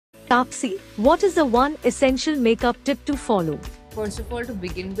Taapsee, what is the one essential makeup tip to follow? First of all, to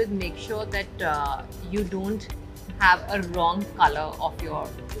begin with, make sure that you don't have a wrong color of your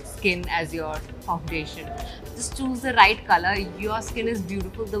skin as your foundation. Just choose the right color. Your skin is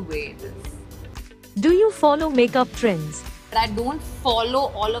beautiful the way it is. Do you follow makeup trends? But I don't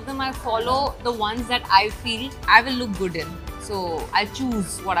follow all of them. I follow the ones that I feel I will look good in. So I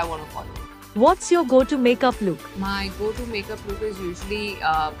choose what I want to follow. What's your go-to makeup look? My go-to makeup look is usually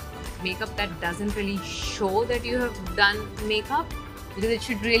makeup that doesn't really show that you have done makeup, because it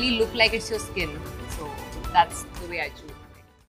should really look like it's your skin. So that's the way I choose.